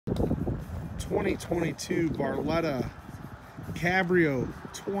2022 Barletta Cabrio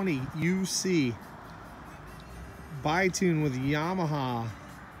 20 UC bi-tune with Yamaha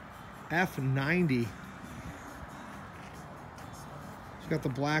F90. It's got the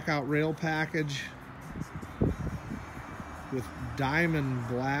blackout rail package with diamond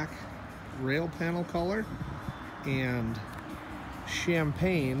black rail panel color and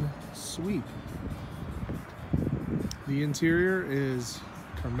champagne sweep. The interior is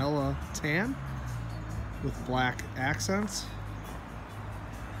Carmella tan with black accents.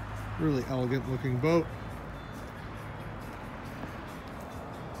 Really elegant looking boat.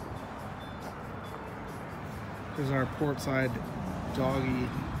 Here's our portside doggy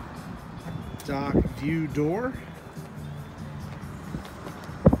dock view door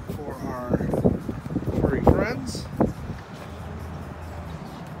for our furry friends.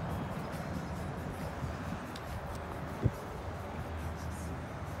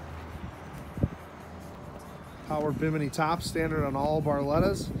 Power bimini top, standard on all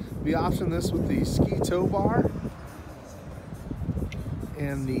Barlettas. We option this with the ski tow bar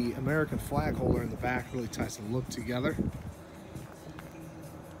and the American flag holder in the back. Really ties the look together.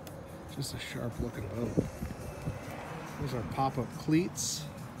 Just a sharp looking boat. Those are pop-up cleats.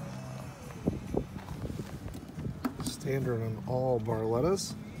 Standard on all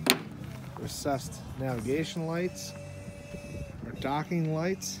Barlettas. Recessed navigation lights. Our docking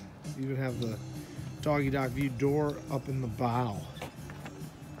lights. We even have the doggy dock view door up in the bow.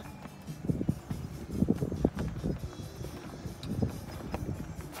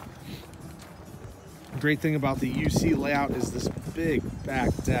 The great thing about the UC layout is this big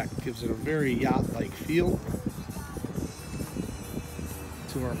back deck gives it a very yacht-like feel.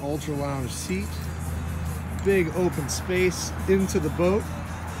 To our ultra lounge seat, big open space into the boat,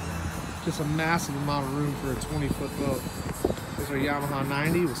 just a massive amount of room for a 20-foot boat. There's our Yamaha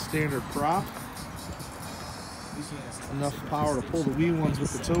 90 with standard prop. Enough power to pull the wee ones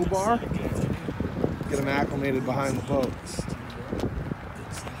with the tow bar, get them acclimated behind the boat.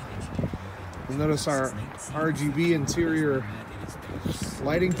 You'll notice our RGB interior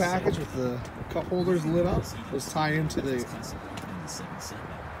lighting package with the cup holders lit up. Those tie into the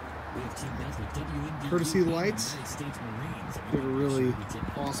courtesy lights. Give a really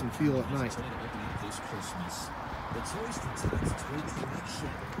awesome feel at night.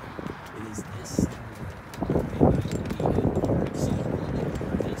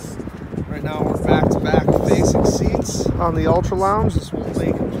 Right now we're back-to-back facing seats on the Ultra Lounge. This will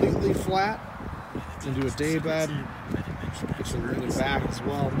lay completely flat into a day bed. Get your really back as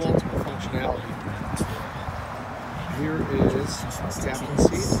well. Multiple functionality. Here is our captain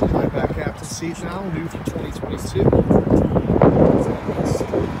seat, high back captain seat now, new for 2022. Look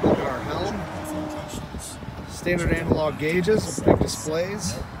at our helm. Standard analog gauges with big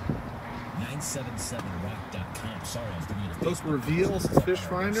displays. Look reveals the fish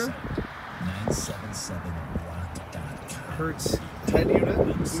finder. Hertz head unit,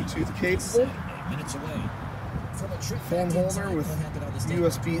 Bluetooth capable. Phone holder with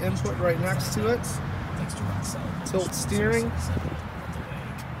USB input right next to it. Tilt steering.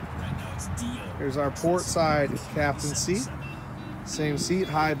 Here's our port side captain seat. Same seat,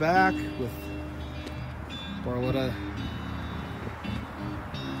 high back with Barletta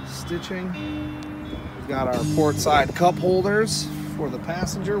stitching. We've got our port side cup holders for the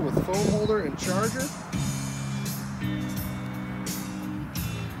passenger with phone holder and charger.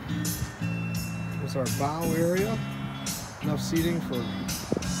 There's our bow area. Enough seating for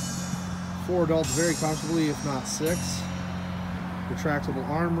 4 adults very comfortably, if not 6. Retractable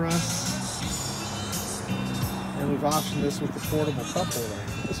armrests. And we've optioned this with the portable cup holder.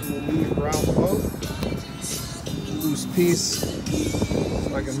 This one will move around the boat. Loose piece.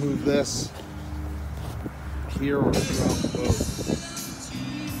 So I can move this here or throughout the boat.